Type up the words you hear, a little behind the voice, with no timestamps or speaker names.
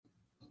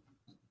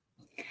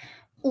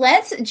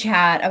Let's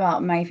chat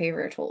about my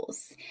favorite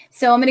tools.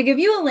 So I'm going to give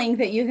you a link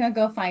that you can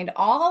go find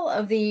all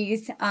of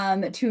these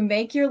to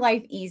make your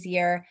life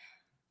easier.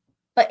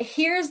 But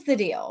here's the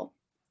deal.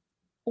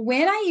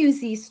 When I use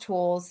these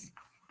tools,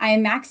 I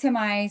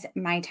maximize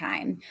my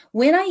time.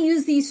 When I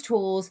use these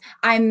tools,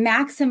 I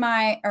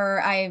maximize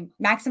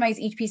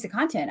each piece of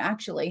content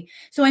actually.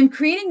 So I'm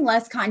creating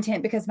less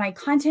content because my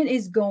content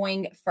is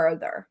going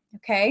further.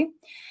 Okay.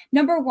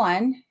 Number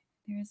one,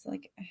 there's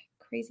like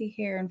crazy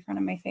hair in front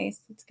of my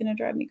face. It's going to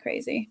drive me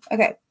crazy.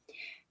 Okay.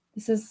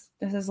 This is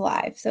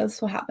live. So this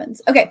is what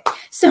happens. Okay.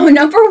 So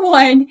number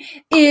one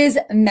is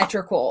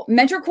Metricool.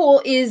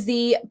 Metricool is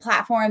the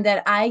platform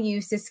that I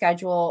use to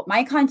schedule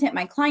my content,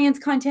 my clients'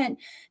 content,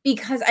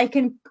 because I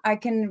can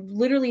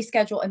literally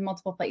schedule in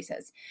multiple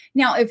places.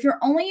 Now, if you're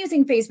only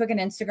using Facebook and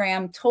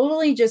Instagram,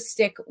 totally just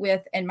stick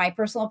with, in my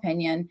personal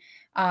opinion,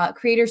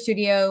 Creator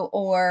Studio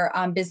or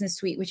Business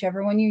Suite,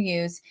 whichever one you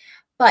use.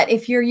 But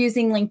if you're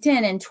using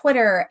LinkedIn and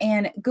Twitter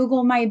and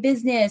Google My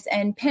Business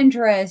and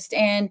Pinterest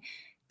and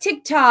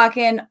TikTok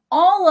and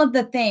all of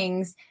the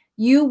things,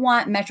 you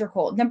want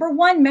Metricool. Number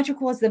one,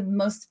 Metricool is the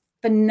most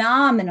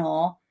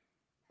phenomenal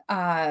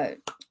analytics,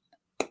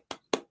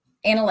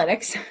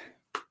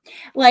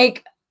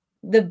 like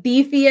the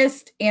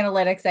beefiest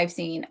analytics I've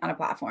seen on a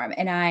platform,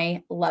 and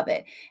I love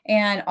it.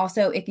 And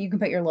also, if you can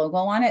put your logo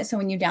on it, so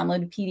when you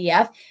download a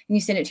PDF and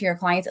you send it to your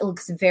clients, it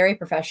looks very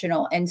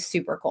professional and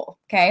super cool.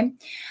 Okay.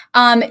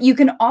 You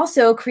can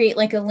also create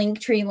like a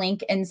Linktree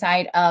link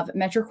inside of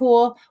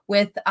Metricool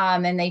with,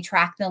 and they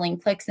track the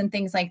link clicks and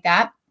things like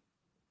that.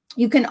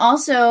 You can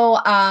also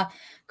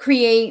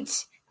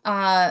create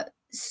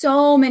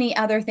so many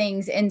other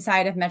things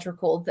inside of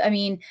Metricool. I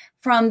mean,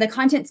 from the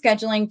content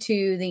scheduling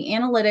to the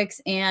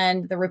analytics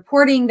and the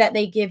reporting that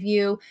they give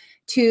you,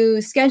 to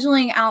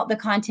scheduling out the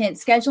content,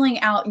 scheduling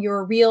out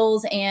your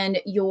reels and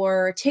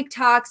your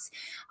TikToks.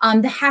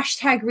 The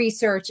hashtag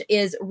research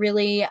is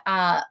really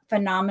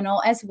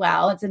phenomenal as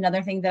well. It's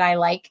another thing that I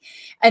like.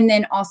 And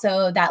then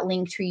also that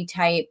Linktree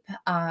type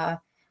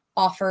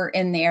offer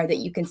in there that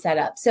you can set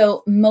up.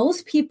 So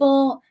most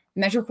people,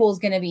 Metricool is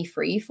going to be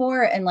free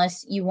for,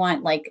 unless you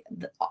want like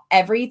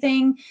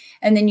everything.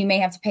 And then you may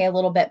have to pay a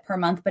little bit per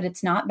month, but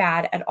it's not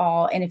bad at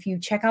all. And if you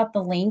check out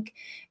the link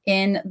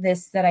in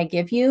this that I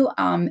give you,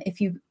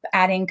 if you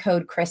add in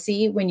code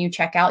Chrissy, when you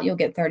check out, you'll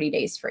get 30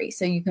 days free.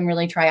 So you can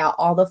really try out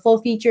all the full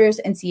features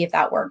and see if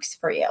that works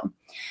for you. All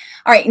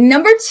right.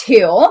 Number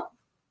two,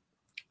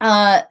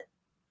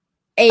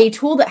 a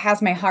tool that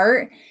has my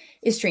heart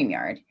is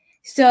StreamYard.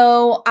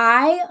 So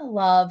I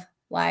love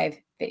live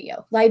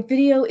video. Live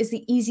video is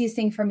the easiest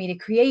thing for me to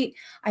create.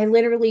 I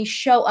literally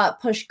show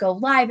up, push go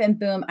live, and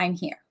boom, I'm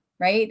here,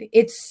 right?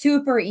 It's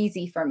super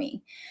easy for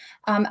me.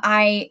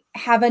 I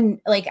have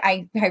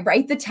I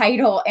write the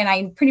title and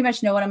I pretty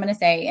much know what I'm going to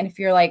say. And if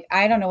you're like,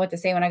 I don't know what to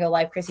say when I go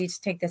live, Chrissy,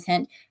 just take this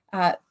hint,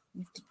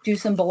 do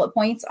some bullet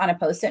points on a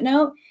Post-it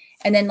note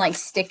and then like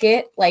stick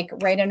it like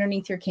right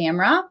underneath your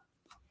camera.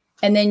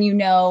 And then you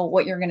know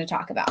what you're going to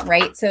talk about,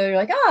 right? So you're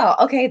like, oh,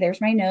 okay,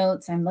 there's my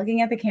notes. I'm looking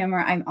at the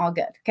camera. I'm all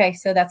good. Okay,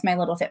 so that's my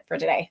little tip for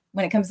today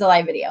when it comes to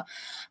live video.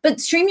 But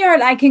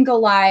StreamYard, I can go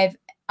live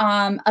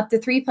up to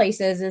 3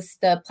 places is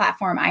the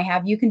platform I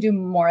have. You can do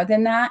more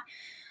than that.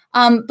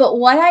 But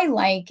what I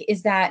like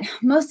is that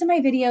most of my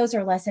videos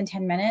are less than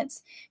 10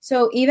 minutes.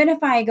 So even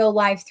if I go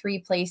live 3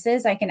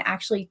 places, I can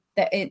actually,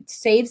 it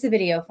saves the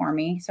video for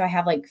me. So I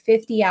have like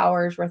 50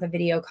 hours worth of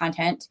video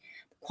content.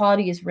 The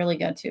quality is really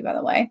good too, by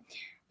the way.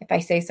 If I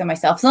say so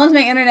myself, as long as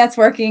my internet's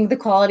working, the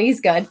quality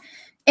is good.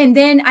 And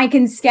then I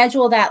can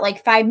schedule that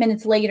like 5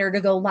 minutes later to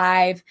go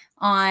live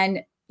on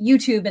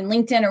YouTube and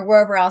LinkedIn or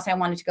wherever else I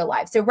wanted to go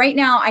live. So right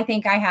now, I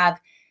think I have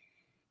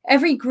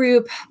every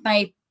group,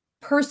 my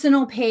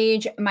personal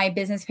page, my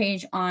business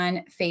page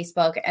on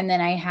Facebook, and then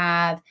I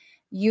have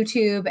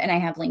YouTube and I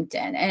have LinkedIn.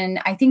 And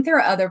I think there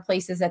are other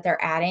places that they're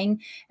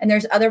adding. And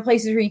there's other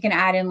places where you can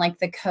add in like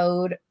the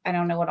code. I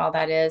don't know what all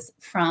that is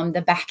from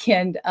the back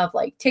end of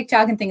like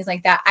TikTok and things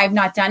like that. I've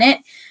not done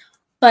it,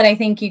 but I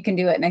think you can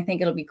do it and I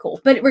think it'll be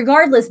cool. But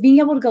regardless, being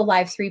able to go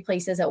live 3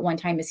 places at one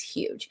time is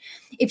huge.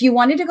 If you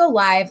wanted to go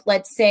live,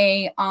 let's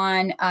say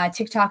on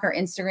TikTok or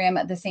Instagram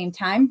at the same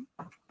time,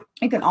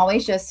 you can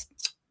always just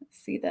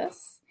see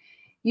this,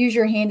 use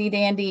your handy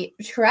dandy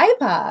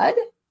tripod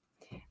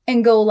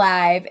and go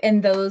live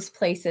in those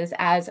places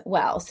as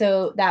well.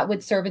 So that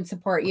would serve and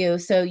support you.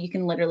 So you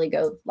can literally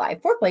go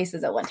live 4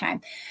 places at one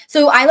time.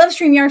 So I love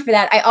StreamYard for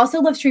that. I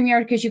also love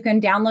StreamYard because you can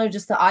download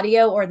just the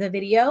audio or the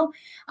video.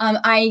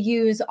 I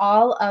use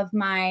all of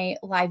my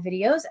live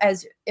videos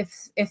as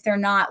if they're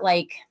not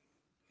like,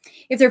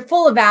 if they're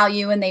full of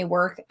value and they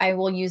work, I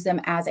will use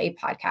them as a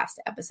podcast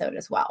episode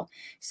as well.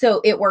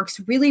 So it works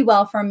really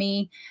well for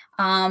me.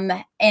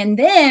 And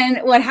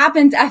then what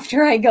happens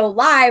after I go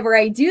live or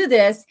I do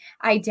this,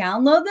 I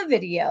download the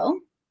video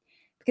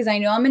because I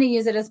know I'm going to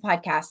use it as a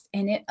podcast,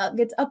 and it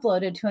gets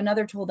uploaded to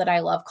another tool that I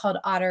love called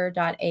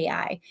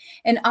Otter.ai.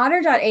 And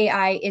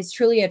Otter.ai is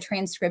truly a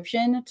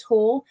transcription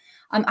tool.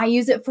 I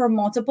use it for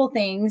multiple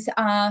things.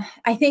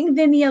 I think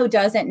Vimeo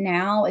does it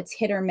now. It's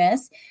hit or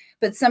miss.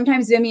 but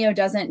sometimes Vimeo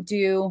doesn't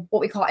do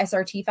what we call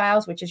SRT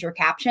files, which is your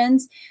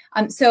captions.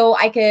 So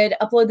I could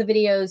upload the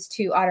videos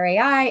to Otter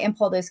AI and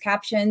pull those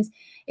captions.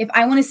 If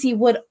I want to see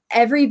what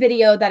every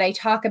video that I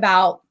talk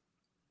about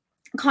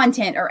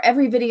content, or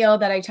every video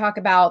that I talk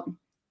about,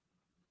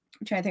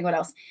 I'm trying to think what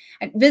else,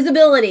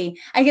 visibility,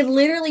 I could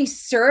literally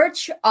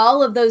search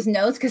all of those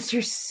notes, because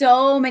there's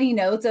so many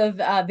notes of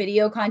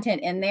video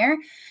content in there.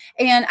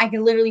 And I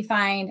can literally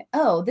find,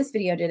 oh, this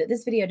video did it,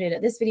 this video did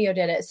it, this video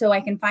did it. So I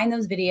can find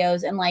those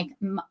videos and like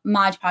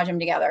Mod Podge them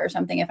together or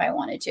something if I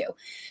wanted to.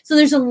 So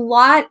there's a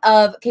lot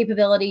of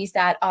capabilities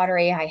that Otter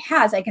AI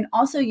has. I can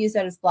also use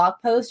that as blog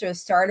posts, or the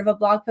start of a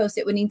blog post.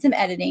 It would need some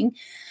editing.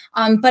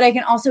 But I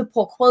can also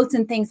pull quotes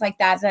and things like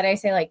that I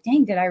say like,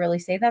 dang, did I really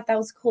say that? That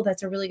was cool.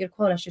 That's a really good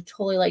quote. I should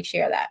totally like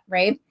share that,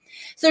 right?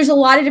 So there's a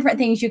lot of different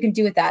things you can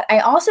do with that. I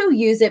also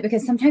use it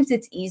because sometimes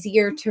it's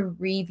easier to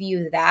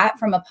review that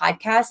from a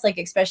podcast, like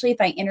especially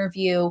if I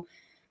interview,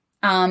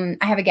 I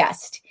have a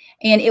guest,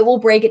 and it will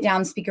break it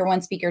down speaker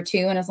 1, speaker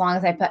 2. And as long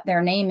as I put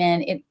their name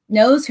in, it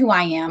knows who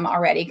I am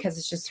already because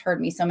it's just heard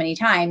me so many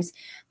times.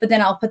 But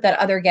then I'll put that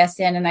other guest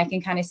in, and I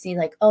can kind of see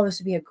like, oh, this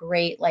would be a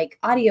great like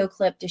audio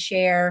clip to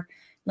share.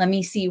 Let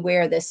me see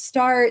where this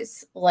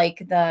starts, like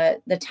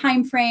the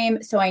time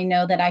frame, so I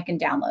know that I can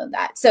download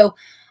that. So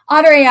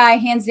Otter AI,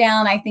 hands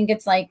down, I think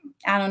it's like,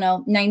 I don't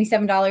know,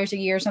 $97 a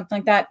year or something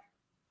like that.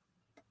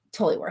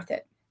 Totally worth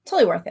it.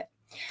 Totally worth it.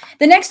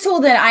 The next tool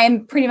that I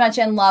am pretty much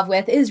in love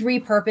with is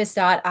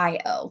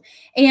repurpose.io.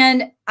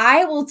 And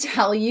I will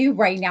tell you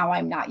right now,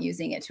 I'm not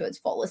using it to its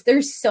fullest.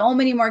 There's so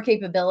many more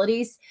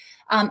capabilities.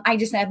 I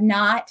just have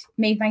not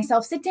made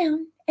myself sit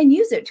down and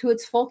use it to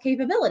its full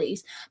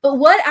capabilities. But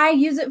what I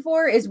use it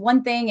for is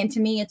one thing. And to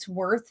me, it's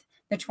worth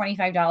the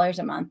 $25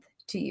 a month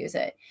to use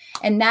it.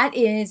 And that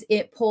is,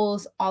 it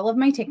pulls all of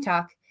my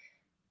TikTok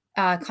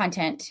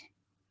content,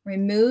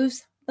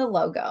 removes the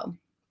logo,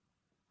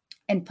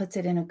 and puts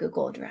it in a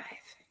Google Drive,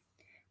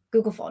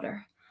 Google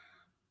folder.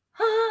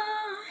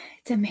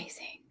 It's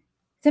amazing.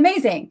 It's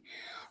amazing,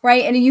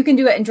 right? And you can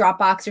do it in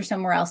Dropbox or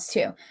somewhere else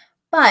too.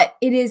 But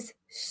it is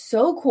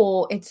so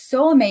cool. It's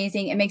so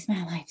amazing. It makes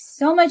my life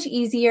so much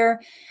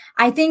easier.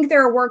 I think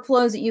there are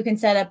workflows that you can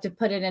set up to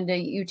put it into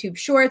YouTube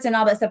Shorts and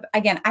all that stuff.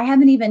 Again, I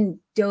haven't even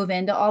dove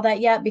into all that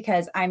yet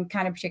because I'm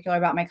kind of particular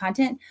about my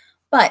content.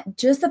 But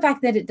just the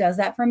fact that it does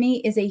that for me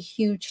is a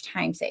huge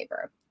time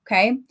saver.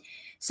 Okay.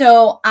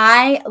 So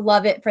I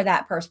love it for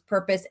that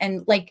purpose.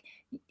 And like,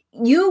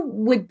 you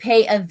would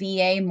pay a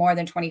VA more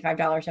than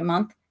 $25 a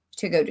month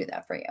to go do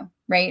that for you,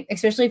 right?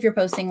 Especially if you're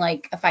posting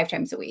like 5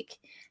 times a week.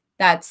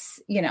 That's,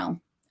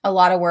 a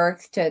lot of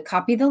work to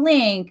copy the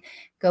link,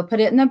 go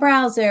put it in the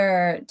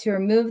browser, to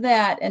remove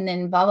that, and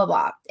then blah, blah,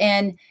 blah.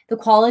 And the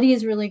quality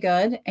is really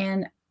good.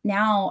 And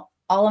now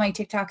all of my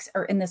TikToks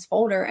are in this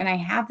folder, and I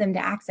have them to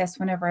access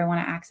whenever I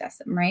want to access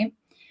them, right?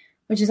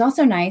 Which is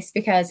also nice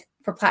because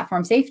for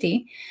platform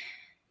safety,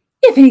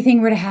 if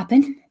anything were to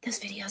happen, those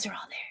videos are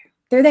all there.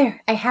 They're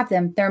there. I have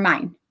them. They're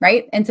mine,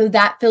 right? And so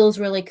that feels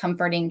really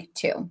comforting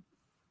too.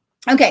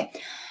 Okay.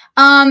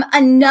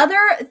 Another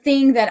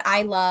thing that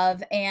I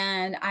love,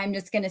 and I'm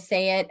just going to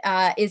say it,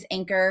 is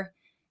Anchor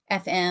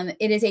FM.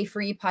 It is a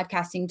free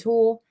podcasting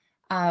tool.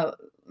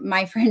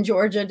 My friend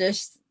Georgia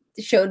just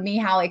showed me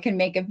how it can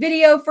make a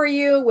video for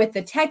you with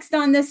the text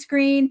on the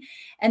screen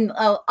and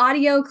an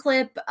audio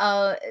clip,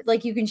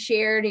 like you can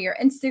share to your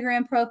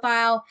Instagram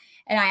profile.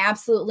 And I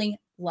absolutely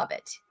love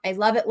it. I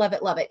love it, love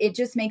it, love it. It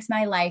just makes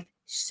my life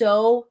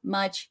so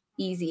much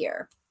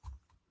easier.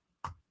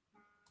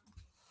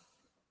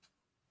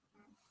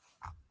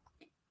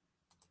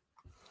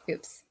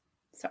 Oops,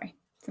 sorry.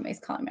 Somebody's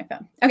calling my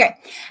phone. Okay.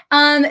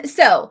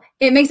 So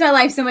it makes my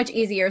life so much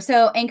easier.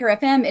 So Anchor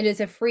FM, it is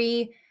a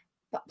free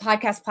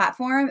podcast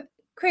platform.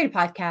 Create a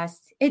podcast.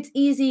 It's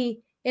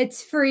easy.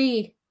 It's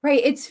free,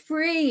 right? It's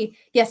free.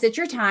 Yes, it's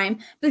your time.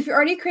 But if you're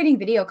already creating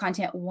video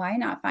content, why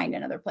not find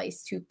another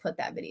place to put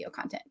that video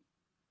content?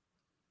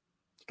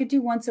 You could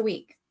do once a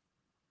week.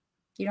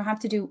 You don't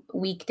have to do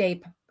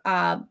weekday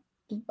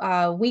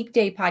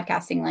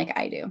podcasting like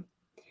I do.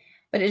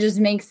 But it just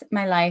makes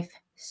my life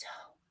so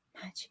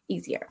much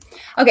easier.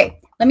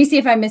 Okay, let me see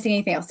if I'm missing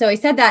anything else. So I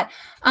said that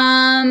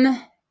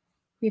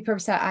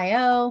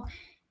repurpose.io.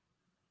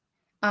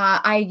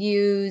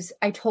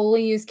 I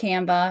totally use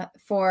Canva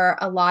for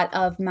a lot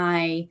of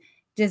my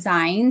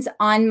designs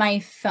on my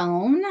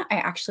phone. I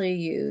actually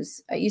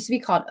use, it used to be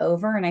called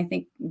Over, and I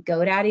think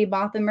GoDaddy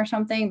bought them or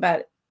something,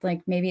 but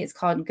like maybe it's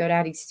called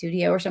GoDaddy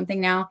Studio or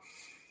something now.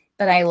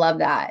 But I love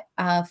that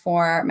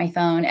for my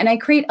phone. And I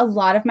create a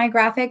lot of my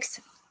graphics.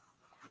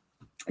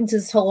 It's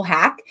this whole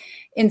hack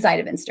inside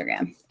of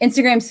Instagram.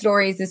 Instagram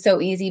stories is so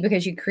easy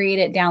because you create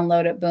it,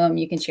 download it, boom,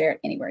 you can share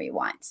it anywhere you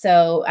want.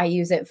 So I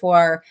use it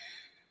for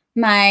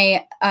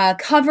my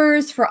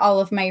covers for all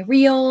of my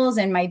reels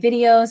and my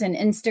videos and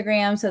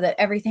Instagram so that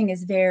everything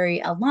is very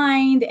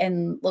aligned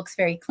and looks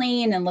very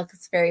clean and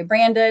looks very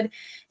branded.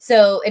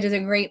 So it is a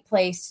great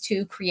place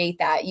to create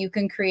that. You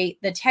can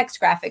create the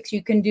text graphics.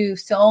 You can do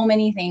so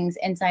many things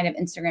inside of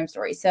Instagram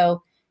stories.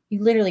 So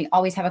you literally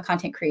always have a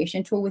content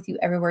creation tool with you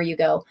everywhere you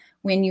go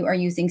when you are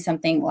using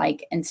something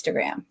like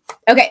Instagram.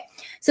 Okay,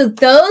 so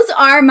those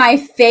are my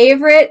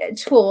favorite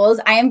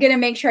tools. I am going to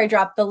make sure I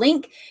drop the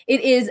link.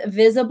 It is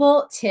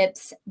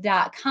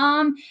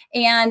visibletips.com.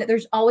 And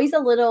there's always a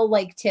little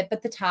like tip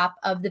at the top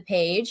of the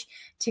page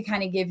to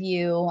kind of give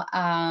you,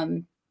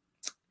 I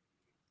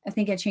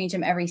think I change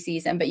them every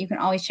season, but you can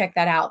always check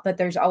that out. But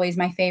there's always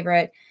my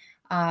favorite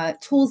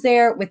tools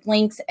there with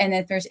links. And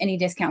if there's any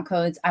discount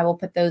codes, I will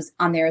put those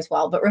on there as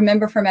well. But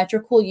remember, for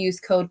Metricool,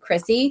 use code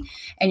Chrissy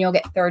and you'll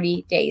get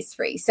 30 days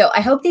free. So I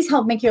hope these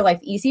help make your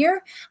life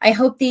easier. I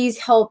hope these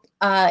help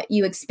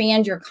you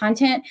expand your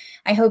content.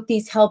 I hope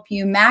these help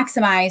you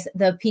maximize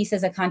the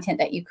pieces of content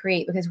that you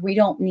create, because we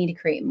don't need to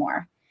create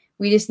more.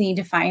 We just need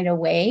to find a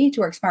way to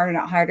work smarter,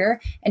 not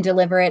harder, and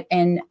deliver it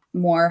in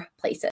more places.